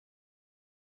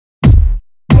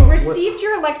received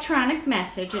your electronic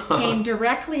message. It came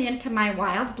directly into my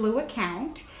Wild Blue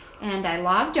account, and I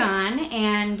logged on,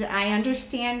 and I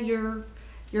understand you're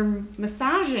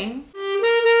massaging.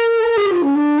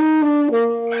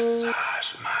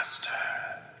 Massage master.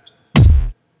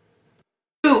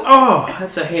 Ooh, oh,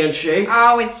 that's a handshake.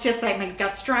 Oh, it's just I've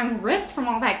got strong wrists from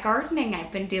all that gardening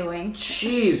I've been doing.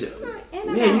 Jeez,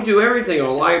 man, you do everything.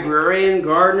 A librarian,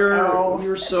 gardener. Oh.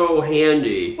 You're so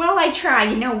handy. Well, I try.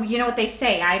 You know what they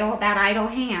say. Idle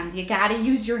hands. You gotta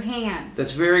use your hands.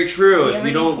 That's very true. Very if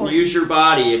you don't important. use your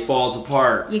body, it falls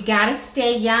apart. You gotta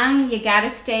stay young. You gotta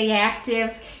stay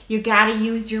active. You gotta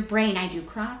use your brain. I do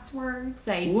crosswords.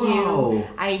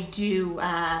 I do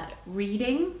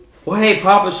reading. Well, hey,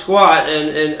 pop a squat,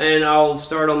 and I'll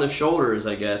start on the shoulders,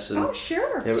 I guess. And, oh,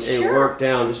 sure. And sure. work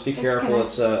down. Just be careful.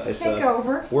 It's take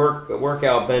over.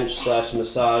 Workout bench /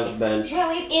 massage bench. Well,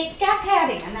 it's got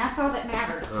padding, and that's all that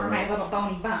matters for my little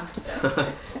bony bum.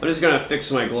 I'm just gonna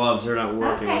fix my gloves. They're not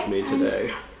working with me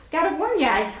today. Gotta warn you,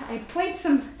 I played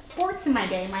some sports in my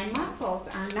day. My muscles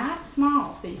are not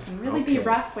small, so you can really be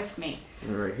rough with me.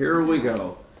 All right, here we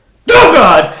go. Oh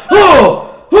God!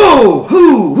 Oh! Oh!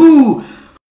 Hoo!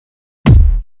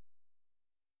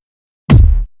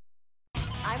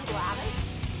 I'm Gladys.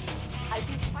 I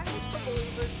do Chinese for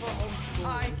believers for homeschool.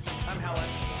 Hi, I'm Helen.